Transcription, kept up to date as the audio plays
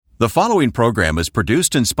The following program is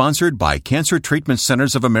produced and sponsored by Cancer Treatment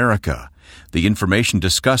Centers of America. The information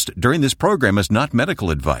discussed during this program is not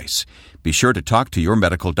medical advice. Be sure to talk to your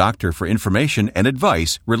medical doctor for information and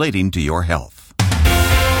advice relating to your health.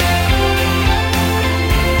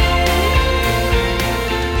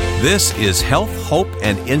 This is Health, Hope,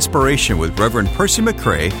 and Inspiration with Reverend Percy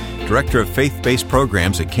McCray, Director of Faith-Based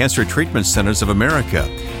Programs at Cancer Treatment Centers of America.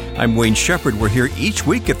 I'm Wayne Shepherd. We're here each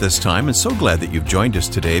week at this time, and so glad that you've joined us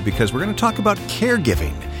today because we're going to talk about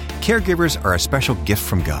caregiving. Caregivers are a special gift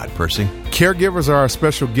from God, Percy. Caregivers are a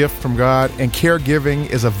special gift from God, and caregiving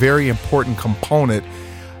is a very important component,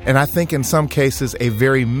 and I think in some cases a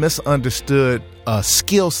very misunderstood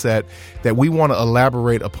skill set that we want to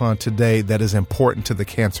elaborate upon today that is important to the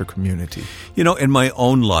cancer community. You know, in my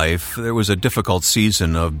own life, there was a difficult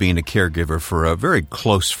season of being a caregiver for a very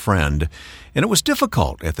close friend, and it was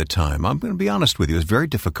difficult at the time. I'm going to be honest with you, it was very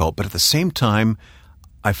difficult, but at the same time,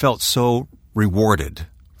 I felt so rewarded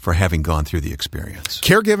for having gone through the experience.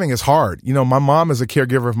 Caregiving is hard. You know, my mom is a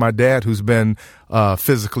caregiver of my dad who's been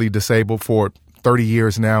physically disabled for 30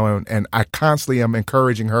 years now, and I constantly am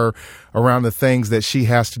encouraging her around the things that she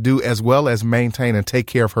has to do as well as maintain and take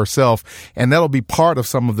care of herself. And that'll be part of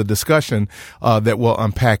some of the discussion that we'll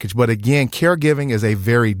unpackage. But again, caregiving is a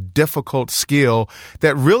very difficult skill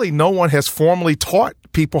that really no one has formally taught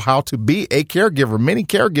people how to be a caregiver. Many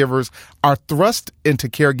caregivers are thrust into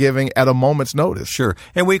caregiving at a moment's notice. Sure.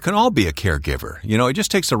 And we can all be a caregiver. You know, it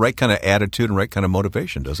just takes the right kind of attitude and right kind of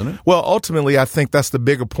motivation, doesn't it? Well, ultimately, I think that's the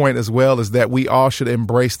bigger point as well, is that we all should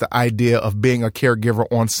embrace the idea of being a caregiver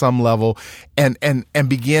on some level and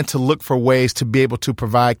begin to look for ways to be able to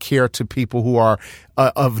provide care to people who are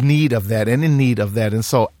of need of that and in need of that. And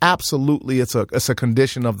so absolutely it's a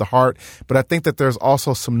condition of the heart. But I think that there's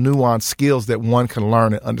also some nuanced skills that one can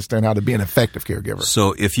learn and understand how to be an effective caregiver.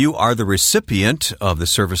 So if you are the recipient of the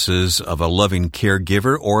services of a loving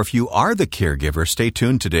caregiver, or if you are the caregiver, stay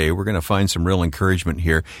tuned today. We're going to find some real encouragement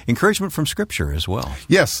here. Encouragement from Scripture as well.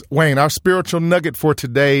 Yes, Wayne, our spiritual nugget for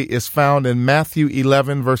today is found in Matthew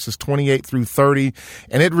 11, verses 28 through 30.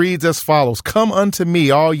 And it reads as follows: "Come unto me,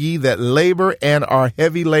 all ye that labor and are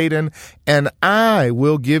heavy laden, and I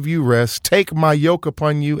will give you rest. Take my yoke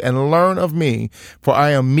upon you and learn of me, for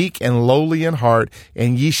I am meek and lowly in heart,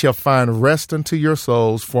 and ye shall find rest unto your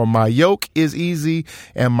souls. For my yoke is easy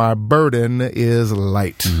and my burden is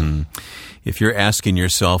light." Mm-hmm. If you're asking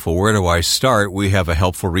yourself, well, where do I start? We have a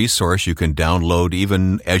helpful resource you can download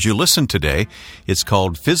even as you listen today. It's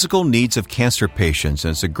called Physical Needs of Cancer Patients,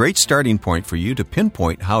 and it's a great starting point for you to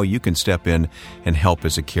pinpoint how you can step in and help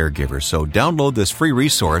as a caregiver. So download this free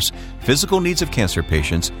resource, Physical Needs of Cancer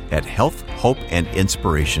Patients, at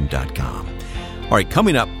healthhopeandinspiration.com. All right,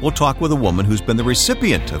 coming up, we'll talk with a woman who's been the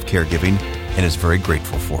recipient of caregiving and is very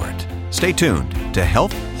grateful for it. Stay tuned to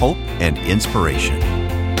Health, Hope, and Inspiration.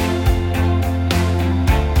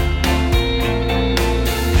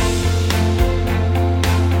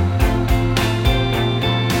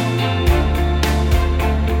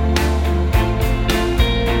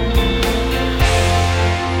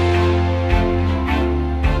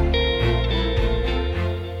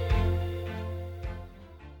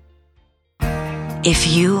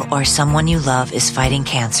 If you or someone you love is fighting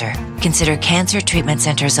cancer, consider Cancer Treatment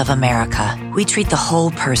Centers of America. We treat the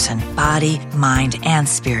whole person, body, mind, and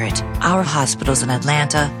spirit. Our hospitals in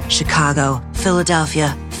Atlanta, Chicago,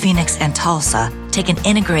 Philadelphia, Phoenix, and Tulsa take an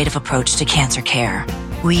integrative approach to cancer care.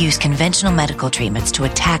 We use conventional medical treatments to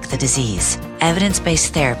attack the disease,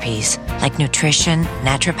 evidence-based therapies like nutrition,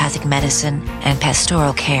 naturopathic medicine, and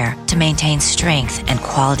pastoral care to maintain strength and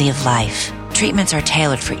quality of life. Treatments are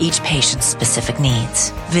tailored for each patient's specific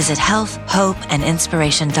needs. Visit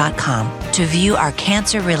healthhopeandinspiration.com to view our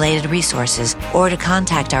cancer-related resources or to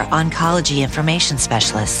contact our oncology information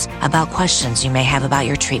specialists about questions you may have about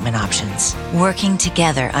your treatment options. Working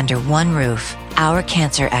together under one roof, our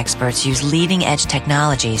cancer experts use leading-edge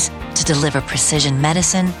technologies to deliver precision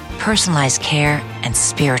medicine, personalized care, and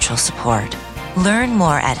spiritual support. Learn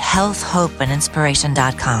more at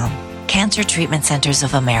healthhopeandinspiration.com. Cancer Treatment Centers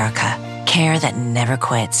of America. Care that never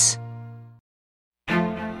quits.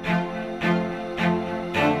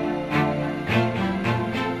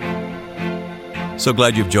 So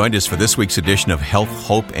glad you've joined us for this week's edition of Health,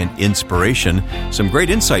 Hope, and Inspiration. Some great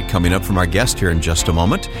insight coming up from our guest here in just a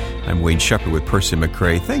moment. I'm Wayne Shepherd with Percy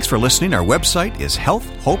McCray. Thanks for listening. Our website is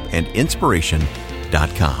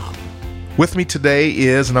healthhopeandinspiration.com. With me today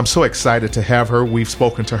is, and I'm so excited to have her, we've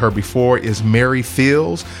spoken to her before, is Mary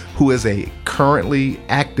Fields, who is a currently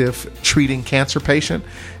active treating cancer patient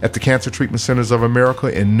at the Cancer Treatment Centers of America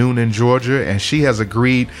in Newnan, Georgia, and she has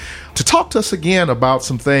agreed to talk to us again about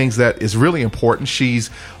some things that is really important. She's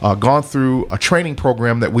gone through a training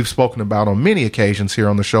program that we've spoken about on many occasions here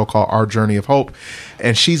on the show called Our Journey of Hope,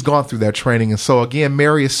 and she's gone through that training. And so again,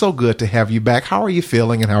 Mary, it's so good to have you back. How are you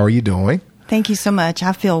feeling and how are you doing? Thank you so much.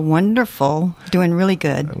 I feel wonderful, doing really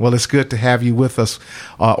good. Well, it's good to have you with us.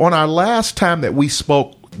 On our last time that we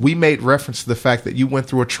spoke, we made reference to the fact that you went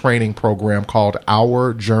through a training program called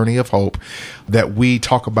Our Journey of Hope that we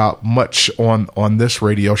talk about much on this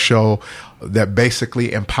radio show, that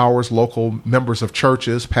basically empowers local members of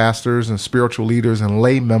churches, pastors and spiritual leaders and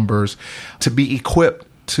lay members to be equipped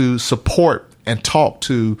to support and talk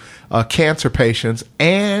to cancer patients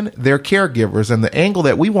and their caregivers. And the angle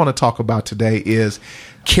that we want to talk about today is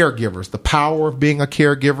caregivers, the power of being a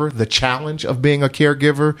caregiver, the challenge of being a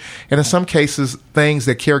caregiver, and in some cases, things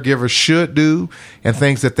that caregivers should do and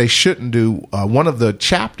things that they shouldn't do. One of the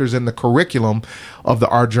chapters in the curriculum of the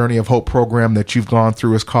Our Journey of Hope program that you've gone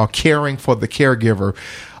through is called Caring for the Caregiver.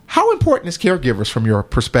 How important is caregivers from your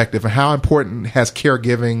perspective, and how important has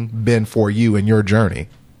caregiving been for you in your journey?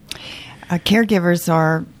 Caregivers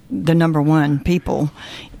are the number one people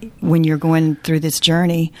when you're going through this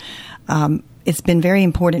journey. It's been very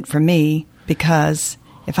important for me because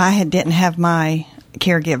if I didn't have my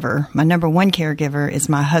caregiver, my number one caregiver is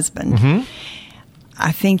my husband. Mm-hmm.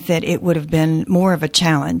 I think that it would have been more of a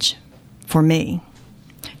challenge for me.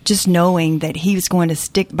 Just knowing that he was going to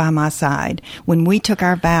stick by my side. When we took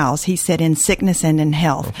our vows, he said in sickness and in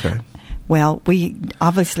health. Okay. Well, we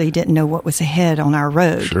obviously didn't know what was ahead on our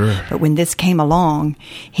road. Sure. But when this came along,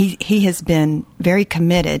 he has been very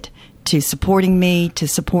committed to supporting me, to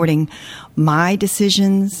supporting my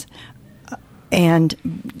decisions, and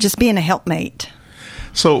just being a helpmate.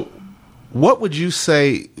 So what would you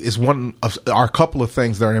say is one of our couple of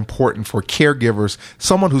things that are important for caregivers,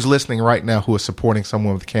 someone who's listening right now who is supporting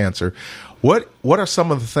someone with cancer? What are some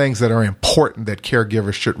of the things that are important that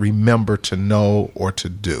caregivers should remember to know or to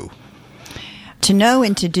do? To know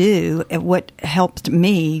and to do, what helped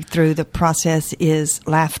me through the process is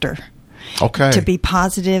laughter. Okay. To be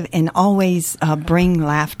positive and always bring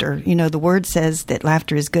laughter. You know, the word says that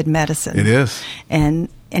laughter is good medicine. It is. And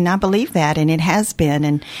I believe that, and it has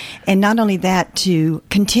been. And not only that, to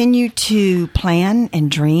continue to plan and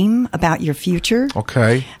dream about your future.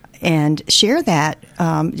 Okay. And share that.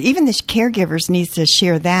 Even the caregivers needs to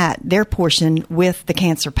share their portion with the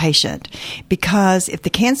cancer patient. Because if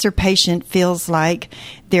the cancer patient feels like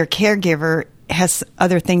their caregiver has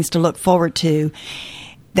other things to look forward to,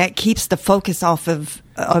 that keeps the focus off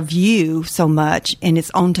of you so much, and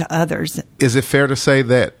it's on to others. Is it fair to say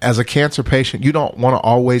that as a cancer patient, you don't want to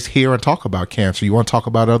always hear and talk about cancer? You want to talk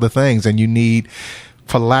about other things, and you need,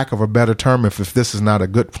 for lack of a better term, if this is not a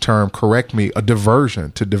good term, correct me, a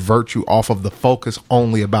diversion to divert you off of the focus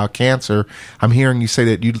only about cancer. I'm hearing you say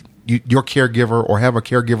that your caregiver or have a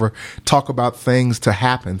caregiver talk about things to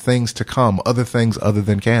happen, things to come, other things other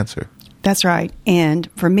than cancer. That's right.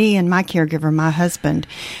 And for me and my caregiver, my husband,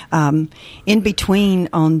 in between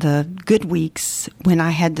on the good weeks when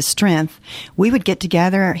I had the strength, we would get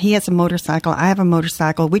together. He has a motorcycle. I have a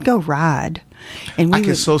motorcycle. We'd go ride. And I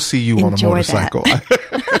can so see you on a motorcycle.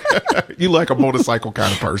 You like a motorcycle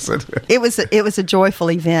kind of person. It was a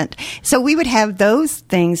joyful event. So we would have those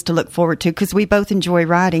things to look forward to because we both enjoy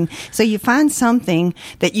riding. So you find something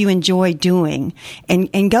that you enjoy doing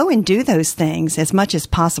and go and do those things as much as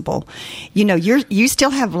possible. You know, you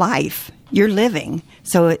still have life. You're living.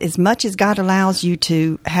 So as much as God allows you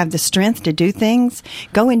to have the strength to do things,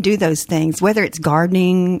 go and do those things, whether it's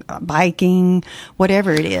gardening, biking,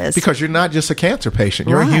 whatever it is. Because you're not just a cancer patient.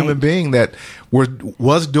 You're a human being that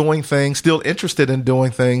was doing things, still interested in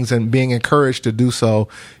doing things, and being encouraged to do so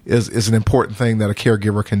is an important thing that a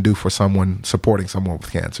caregiver can do for someone supporting someone with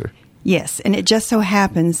cancer. Yes, and it just so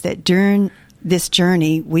happens that during this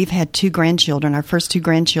journey, we've had 2 grandchildren. Our first 2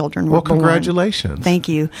 grandchildren were born. Well, congratulations. Thank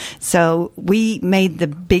you. So we made the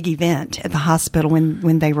big event at the hospital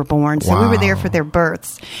when they were born. So we were there for their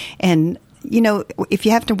births. And, you know, if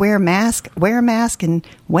you have to wear a mask and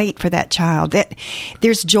wait for that child.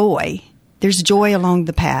 There's joy. There's joy along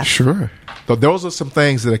the path. Sure. So those are some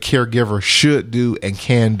things that a caregiver should do and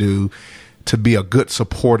can do to be a good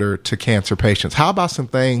supporter to cancer patients? How about some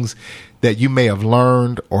things that you may have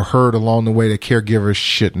learned or heard along the way that caregivers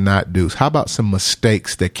should not do? How about some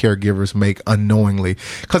mistakes that caregivers make unknowingly?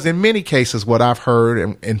 Because in many cases, what I've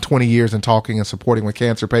heard in 20 years in talking and supporting with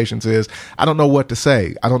cancer patients is, I don't know what to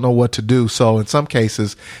say. I don't know what to do. So in some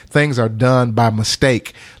cases, things are done by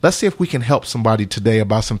mistake. Let's see if we can help somebody today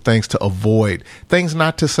about some things to avoid, things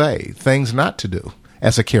not to say, things not to do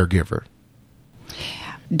as a caregiver.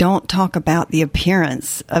 Don't talk about the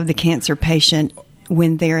appearance of the cancer patient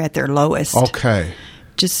when they're at their lowest. Okay.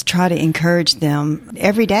 Just try to encourage them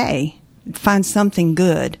every day. Find something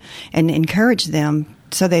good and encourage them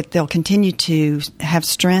so that they'll continue to have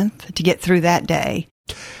strength to get through that day.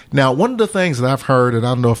 Now, one of the things that I've heard, and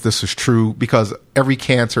I don't know if this is true because every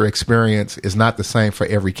cancer experience is not the same for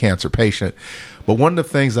every cancer patient, but one of the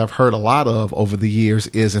things I've heard a lot of over the years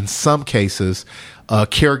is in some cases,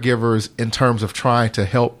 caregivers, in terms of trying to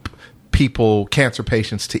help people, cancer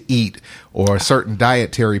patients, to eat or certain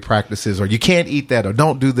dietary practices, or you can't eat that or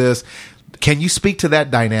don't do this. Can you speak to that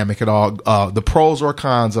dynamic at all? The pros or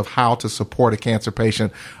cons of how to support a cancer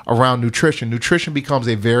patient around nutrition. Nutrition becomes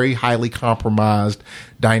a very highly compromised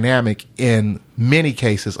dynamic in many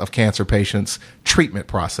cases of cancer patients' treatment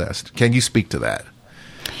process. Can you speak to that?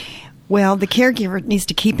 Well, the caregiver needs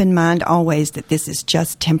to keep in mind always that this is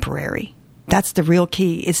just temporary. That's the real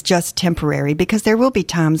key. It's just temporary, because there will be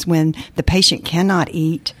times when the patient cannot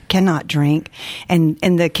eat, cannot drink, and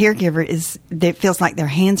the caregiver it feels like their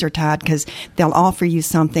hands are tied because they'll offer you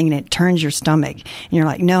something and it turns your stomach. And you're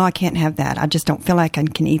like, no, I can't have that. I just don't feel like I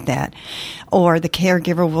can eat that. Or the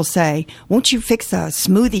caregiver will say, won't you fix a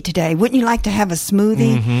smoothie today? Wouldn't you like to have a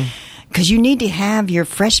smoothie? Mm-hmm. Because you need to have your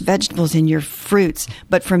fresh vegetables and your fruits.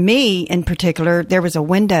 But for me, in particular, there was a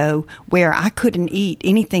window where I couldn't eat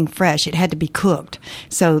anything fresh. It had to be cooked.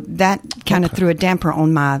 So that kind of threw a damper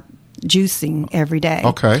on my juicing every day.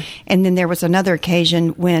 Okay. And then there was another occasion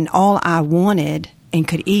when all I wanted and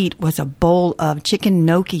could eat was a bowl of chicken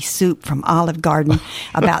gnocchi soup from Olive Garden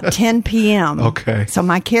about 10 p.m. Okay. So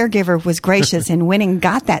my caregiver was gracious and went and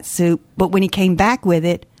got that soup. But when he came back with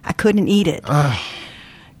it, I couldn't eat it.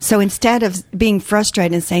 So instead of being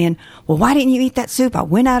frustrated and saying, well, why didn't you eat that soup? I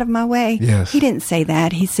went out of my way. Yes. He didn't say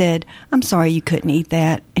that. He said, I'm sorry you couldn't eat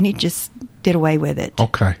that. And he just did away with it.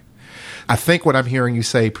 Okay. I think what I'm hearing you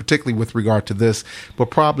say, particularly with regard to this, but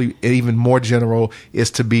probably even more general, is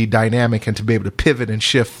to be dynamic and to be able to pivot and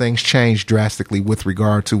shift. Things change drastically with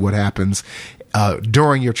regard to what happens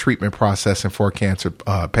during your treatment process and for cancer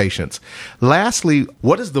patients. Lastly,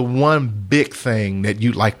 what is the one big thing that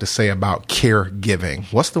you'd like to say about caregiving?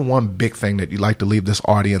 What's the one big thing that you'd like to leave this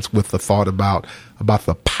audience with the thought about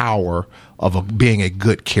the power of being a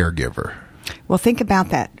good caregiver? Well, think about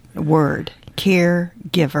that word,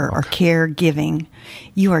 caregiver or caregiving.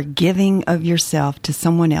 You are giving of yourself to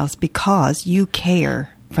someone else because you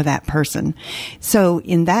care for that person. So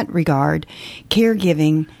in that regard,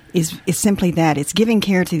 caregiving is simply that. It's giving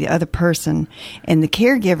care to the other person, and the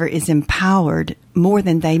caregiver is empowered more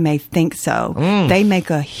than they may think so. They make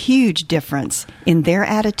a huge difference in their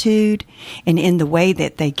attitude and in the way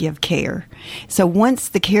that they give care. So once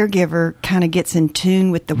the caregiver kind of gets in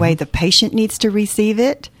tune with the way the patient needs to receive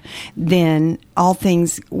it, then all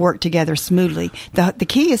things work together smoothly. The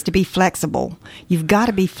key is to be flexible. You've got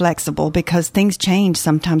to be flexible because things change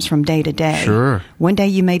sometimes from day to day. Sure. One day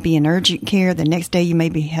you may be in urgent care, the next day you may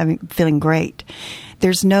be feeling great.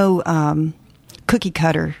 There's no cookie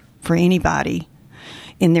cutter for anybody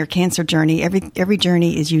in their cancer journey. Every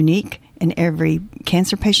journey is unique, and every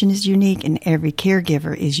cancer patient is unique, and every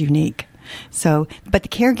caregiver is unique. So, but the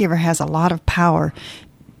caregiver has a lot of power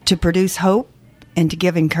to produce hope and to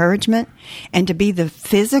give encouragement and to be the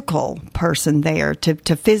physical person there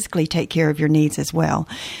to physically take care of your needs as well.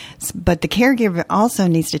 But the caregiver also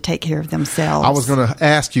needs to take care of themselves. I was going to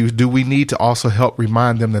ask you, do we need to also help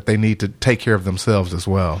remind them that they need to take care of themselves as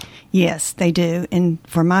well? Yes, they do. And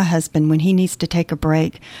for my husband, when he needs to take a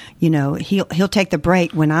break, he'll take the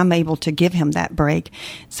break when I'm able to give him that break.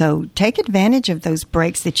 So take advantage of those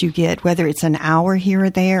breaks that you get, whether it's an hour here or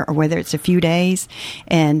there or whether it's a few days,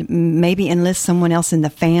 and maybe enlist someone else in the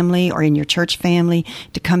family or in your church family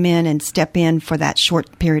to come in and step in for that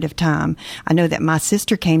short period of time. I know that my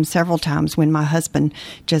sister came several times when my husband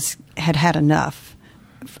just had enough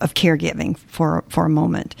of caregiving for a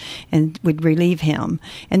moment and would relieve him.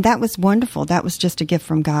 And that was wonderful. That was just a gift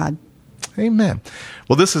from God. Amen.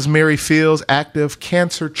 Well, this is Mary Fields, active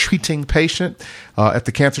cancer treating patient at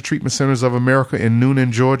the Cancer Treatment Centers of America in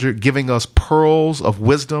Newnan, Georgia, giving us pearls of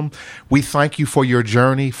wisdom. We thank you for your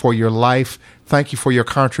journey, for your life. Thank you for your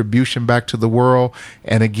contribution back to the world.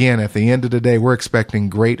 And again, at the end of the day, we're expecting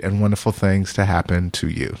great and wonderful things to happen to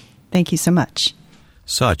you. Thank you so much.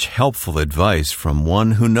 Such helpful advice from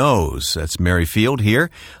one who knows. That's Mary Field here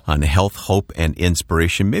on Health, Hope, and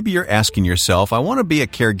Inspiration. Maybe you're asking yourself, I want to be a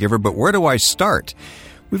caregiver, but where do I start?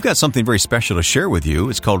 We've got something very special to share with you.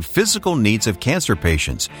 It's called Physical Needs of Cancer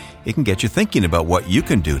Patients. It can get you thinking about what you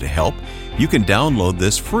can do to help. You can download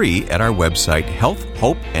this free at our website,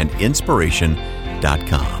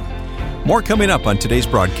 healthhopeandinspiration.com. More coming up on today's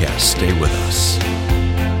broadcast. Stay with us.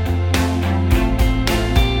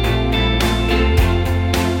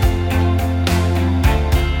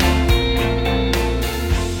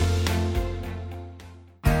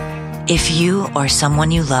 If you or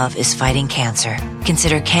someone you love is fighting cancer,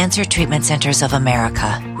 consider Cancer Treatment Centers of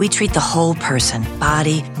America. We treat the whole person,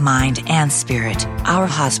 body, mind, and spirit. Our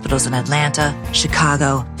hospitals in Atlanta,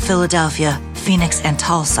 Chicago, Philadelphia, Phoenix, and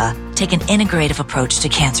Tulsa take an integrative approach to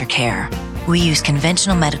cancer care. We use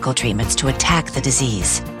conventional medical treatments to attack the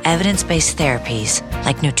disease, evidence-based therapies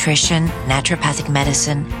like nutrition, naturopathic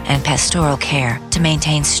medicine, and pastoral care to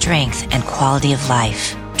maintain strength and quality of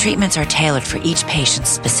life. Treatments are tailored for each patient's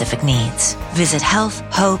specific needs. Visit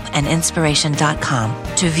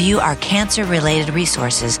healthhopeandinspiration.com to view our cancer-related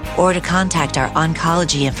resources or to contact our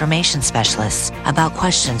oncology information specialists about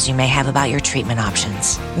questions you may have about your treatment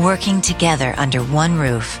options. Working together under one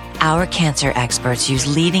roof, our cancer experts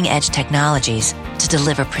use leading-edge technologies to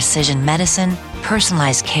deliver precision medicine,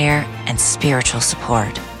 personalized care, and spiritual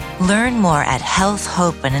support. Learn more at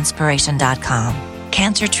healthhopeandinspiration.com.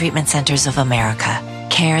 Cancer Treatment Centers of America.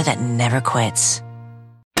 Care that never quits.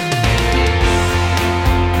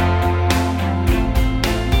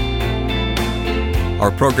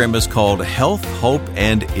 Our program is called Health, Hope,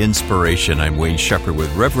 and Inspiration. I'm Wayne Shepherd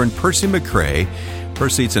with Reverend Percy McCray.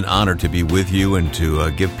 Percy, it's an honor to be with you and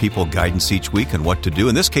to give people guidance each week on what to do.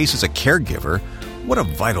 In this case, as a caregiver, what a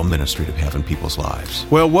vital ministry to have in people's lives.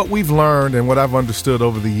 Well, what we've learned and what I've understood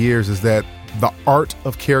over the years is that the art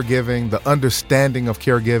of caregiving, the understanding of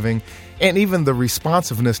caregiving, and even the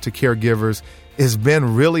responsiveness to caregivers has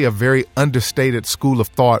been really a very understated school of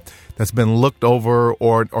thought that's been looked over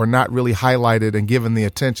or not really highlighted and given the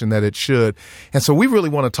attention that it should. And so we really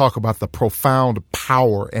want to talk about the profound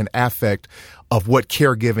power and affect of what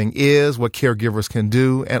caregiving is, what caregivers can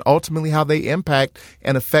do, and ultimately how they impact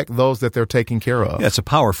and affect those that they're taking care of. Yeah, it's a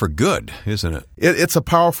power for good, isn't it? It's a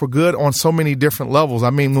power for good on so many different levels. I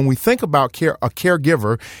mean, when we think about a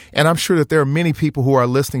caregiver, and I'm sure that there are many people who are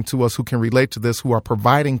listening to us who can relate to this, who are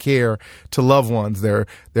providing care to loved ones, their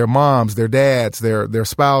moms, their dads, their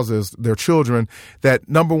spouses, their children, that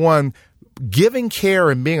number one, giving care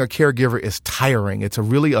and being a caregiver is tiring. It's a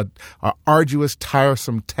really a arduous,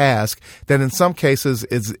 tiresome task that in some cases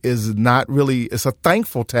is not really, it's a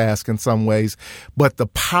thankful task in some ways, but the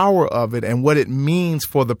power of it and what it means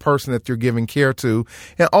for the person that you're giving care to,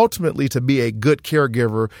 and ultimately to be a good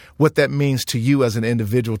caregiver, what that means to you as an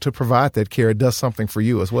individual to provide that care, it does something for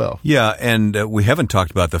you as well. Yeah, and we haven't talked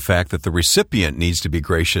about the fact that the recipient needs to be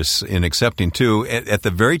gracious in accepting too at the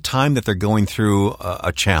very time that they're going through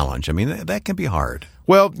a challenge. I mean, that can be hard.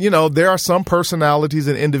 Well, you know, there are some personalities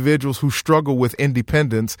and individuals who struggle with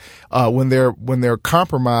independence when they're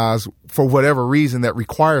compromised for whatever reason that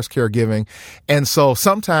requires caregiving. And so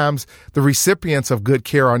sometimes the recipients of good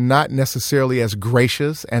care are not necessarily as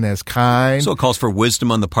gracious and as kind. So it calls for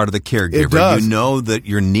wisdom on the part of the caregiver. It does. You know that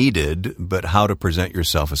you're needed, but how to present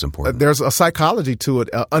yourself is important. There's a psychology to it,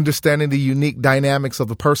 understanding the unique dynamics of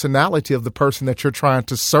the personality of the person that you're trying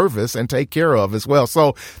to service and take care of as well.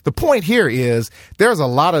 So the point here is there's a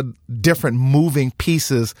lot of different moving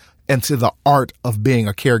pieces into the art of being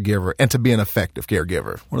a caregiver and to be an effective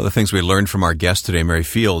caregiver. One of the things we learned from our guest today, Mary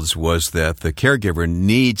Fields, was that the caregiver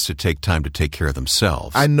needs to take time to take care of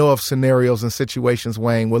themselves. I know of scenarios and situations,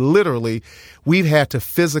 Wayne, where literally we've had to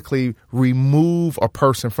physically remove a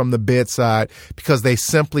person from the bedside because they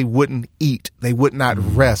simply wouldn't eat. They would not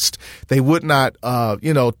rest. They would not,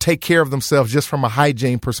 take care of themselves just from a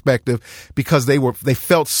hygiene perspective because they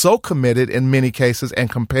felt so committed in many cases and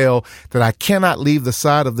compelled that I cannot leave the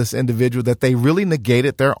side of this individual that they really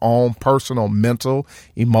negated their own personal, mental,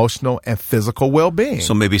 emotional, and physical well-being.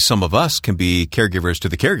 So maybe some of us can be caregivers to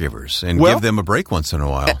the caregivers and give them a break once in a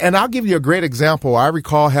while. And I'll give you a great example. I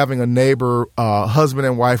recall having a neighbor, husband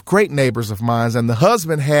and wife, great neighbors of mine, and the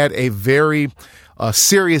husband had a very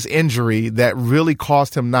serious injury that really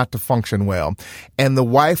caused him not to function well. And the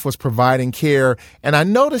wife was providing care. And I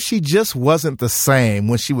noticed she just wasn't the same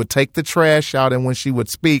when she would take the trash out and when she would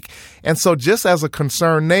speak. And so just as a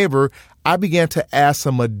concerned neighbor, I began to ask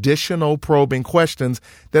some additional probing questions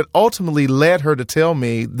that ultimately led her to tell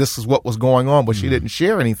me this is what was going on, but she didn't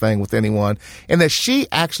share anything with anyone, and that she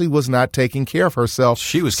actually was not taking care of herself.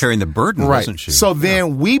 She was carrying the burden, wasn't she? So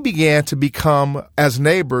then we began to become, as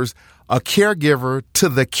neighbors, a caregiver to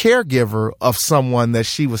the caregiver of someone that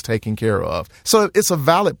she was taking care of. So it's a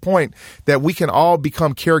valid point that we can all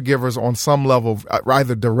become caregivers on some level,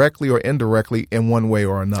 either directly or indirectly in one way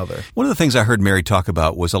or another. One of the things I heard Mary talk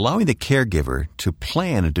about was allowing the caregiver to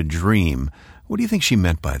plan and to dream. What do you think she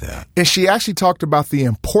meant by that? And she actually talked about the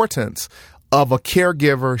importance of a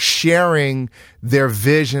caregiver sharing their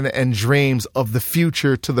vision and dreams of the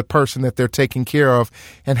future to the person that they're taking care of,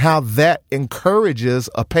 and how that encourages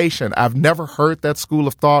a patient. I've never heard that school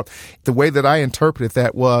of thought. The way that I interpreted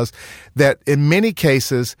that was that in many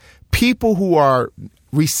cases, people who are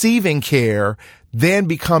receiving care then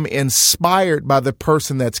become inspired by the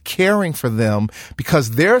person that's caring for them,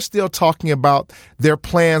 because they're still talking about their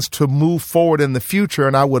plans to move forward in the future.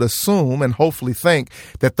 And I would assume and hopefully think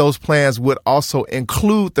that those plans would also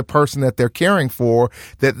include the person that they're caring for,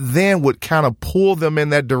 that then would kind of pull them in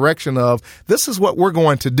that direction of, this is what we're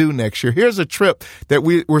going to do next year. Here's a trip that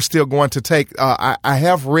we're still going to take. I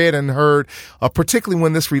have read and heard, particularly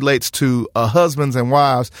when this relates to husbands and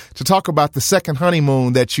wives, to talk about the second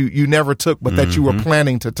honeymoon that you never took, but that you were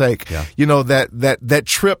planning to take. Yeah. You know, that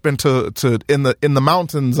trip in the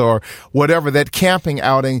mountains or whatever, that camping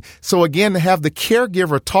outing. So again, to have the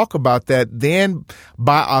caregiver talk about that, then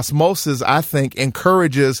by osmosis, I think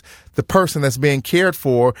encourages the person that's being cared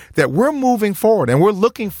for that we're moving forward and we're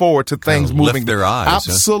looking forward to things kind of moving. Lift their eyes.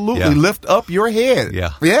 Absolutely. Huh? Yeah. Lift up your head.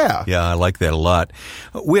 Yeah. Yeah. Yeah, I like that a lot.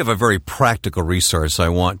 We have a very practical resource I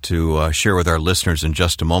want to share with our listeners in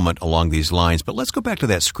just a moment along these lines. But let's go back to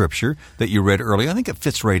that scripture that you read earlier. I think it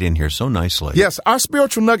fits right in here so nicely. Yes. Our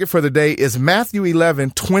spiritual nugget for the day is Matthew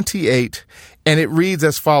 11:28. And it reads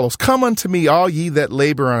as follows: Come unto me, all ye that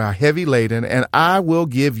labor and are heavy laden, and I will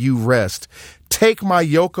give you rest. Take my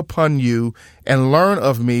yoke upon you and learn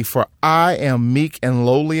of me, for I am meek and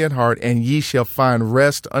lowly in heart, and ye shall find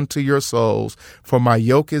rest unto your souls. For my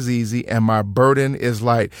yoke is easy and my burden is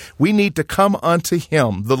light. We need to come unto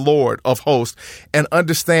him, the Lord of hosts, and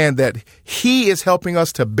understand that he is helping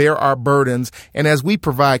us to bear our burdens. And as we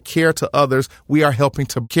provide care to others, we are helping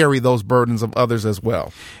to carry those burdens of others as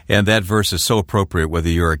well. And that verse is so appropriate whether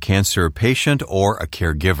you're a cancer patient or a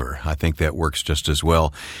caregiver. I think that works just as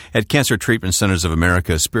well. At Cancer Treatment Centers of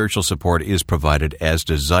America, spiritual support is provided as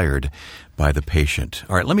desired by the patient.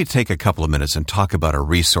 All right, let me take a couple of minutes and talk about a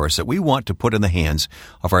resource that we want to put in the hands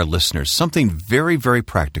of our listeners. Something very, very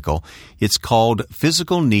practical. It's called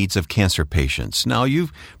Physical Needs of Cancer Patients. Now, you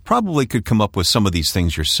probably could come up with some of these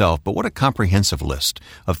things yourself, but what a comprehensive list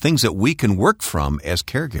of things that we can work from as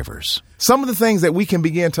caregivers. Some of the things that we can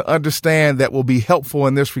begin to understand that will be helpful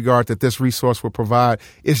in this regard that this resource will provide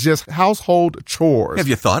is just household chores. Have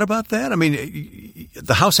you thought about that? I mean,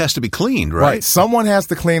 the house has to be cleaned, right? Someone has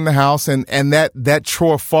to clean the house, and that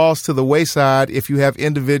chore falls to the wayside if you have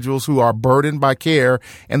individuals who are burdened by care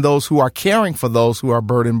and those who are caring for those who are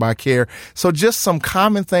burdened by care. So just some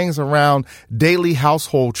common things around daily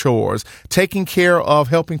household chores, taking care of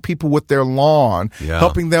helping people with their lawn,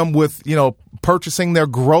 helping them with, purchasing their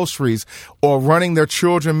groceries, or running their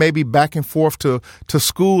children maybe back and forth to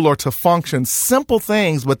school or to functions. Simple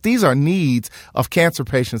things, but these are needs of cancer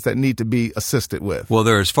patients that need to be assisted with. Well,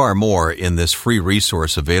 there is far more in this free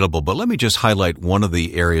resource available, but let me just highlight one of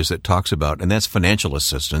the areas it talks about, and that's financial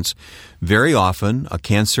assistance. Very often, a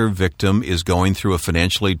cancer victim is going through a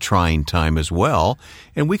financially trying time as well,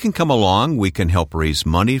 and we can come along. We can help raise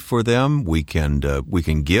money for them. We can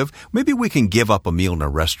give. Maybe we can give up a meal in a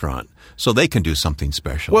restaurant so they can do something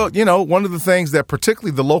special. Well, one of the things that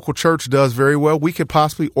particularly the local church does very well, we could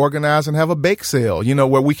possibly organize and have a bake sale,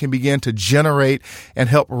 where we can begin to generate and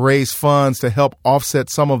help raise funds to help offset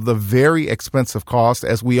some of the very expensive costs.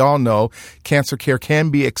 As we all know, cancer care can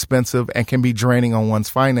be expensive and can be draining on one's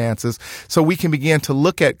finances. So we can begin to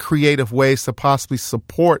look at creative ways to possibly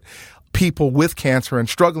support people with cancer and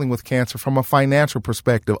struggling with cancer from a financial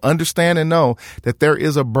perspective. Understand and know that there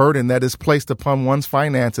is a burden that is placed upon one's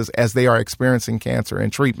finances as they are experiencing cancer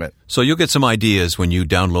and treatment. So you'll get some ideas when you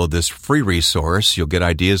download this free resource. You'll get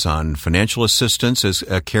ideas on financial assistance as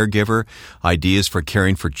a caregiver, ideas for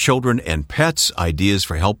caring for children and pets, ideas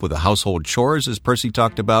for help with the household chores, as Percy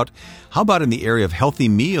talked about. How about in the area of healthy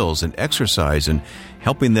meals and exercise and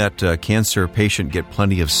helping that cancer patient get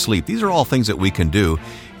plenty of sleep. These are all things that we can do,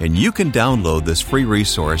 and you can download this free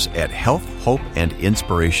resource at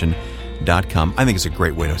healthhopeandinspiration.com. I think it's a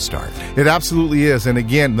great way to start. It absolutely is. And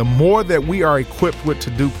again, the more that we are equipped with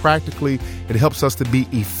to do practically, it helps us to be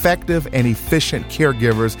effective and efficient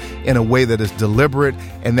caregivers in a way that is deliberate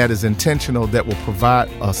and that is intentional, that will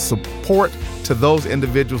provide a support to those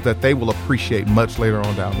individuals that they will appreciate much later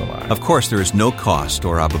on down the line. Of course, there is no cost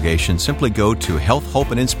or obligation. Simply go to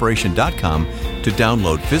healthhopeandinspiration.com to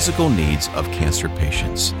download Physical Needs of Cancer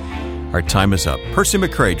Patients. Our time is up. Percy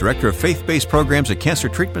McCray, Director of Faith-Based Programs at Cancer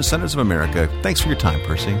Treatment Centers of America. Thanks for your time,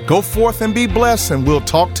 Percy. Go forth and be blessed, and we'll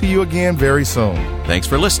talk to you again very soon. Thanks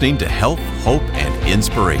for listening to Health, Hope, and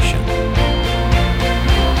Inspiration.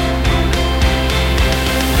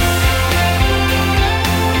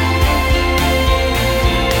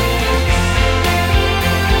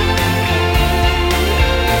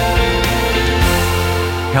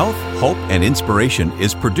 Health, Hope, and Inspiration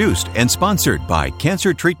is produced and sponsored by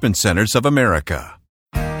Cancer Treatment Centers of America.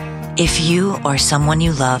 If you or someone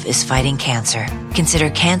you love is fighting cancer, consider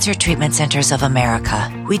Cancer Treatment Centers of America.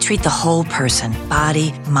 We treat the whole person,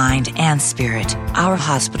 body, mind, and spirit. Our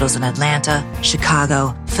hospitals in Atlanta,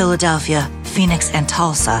 Chicago, Philadelphia, Phoenix, and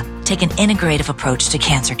Tulsa take an integrative approach to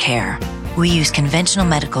cancer care. We use conventional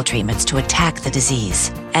medical treatments to attack the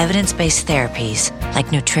disease, evidence-based therapies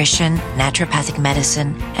like nutrition, naturopathic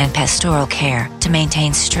medicine, and pastoral care to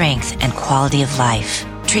maintain strength and quality of life.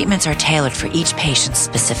 Treatments are tailored for each patient's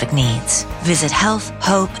specific needs. Visit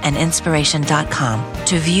healthhopeandinspiration.com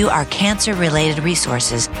to view our cancer-related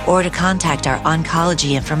resources or to contact our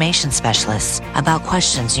oncology information specialists about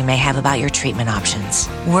questions you may have about your treatment options.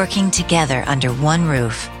 Working together under one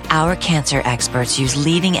roof, our cancer experts use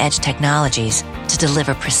leading-edge technologies to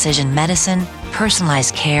deliver precision medicine,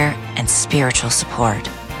 personalized care, and spiritual support.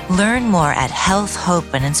 Learn more at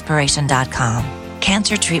healthhopeandinspiration.com.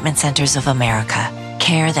 Cancer Treatment Centers of America.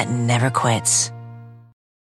 Care that never quits.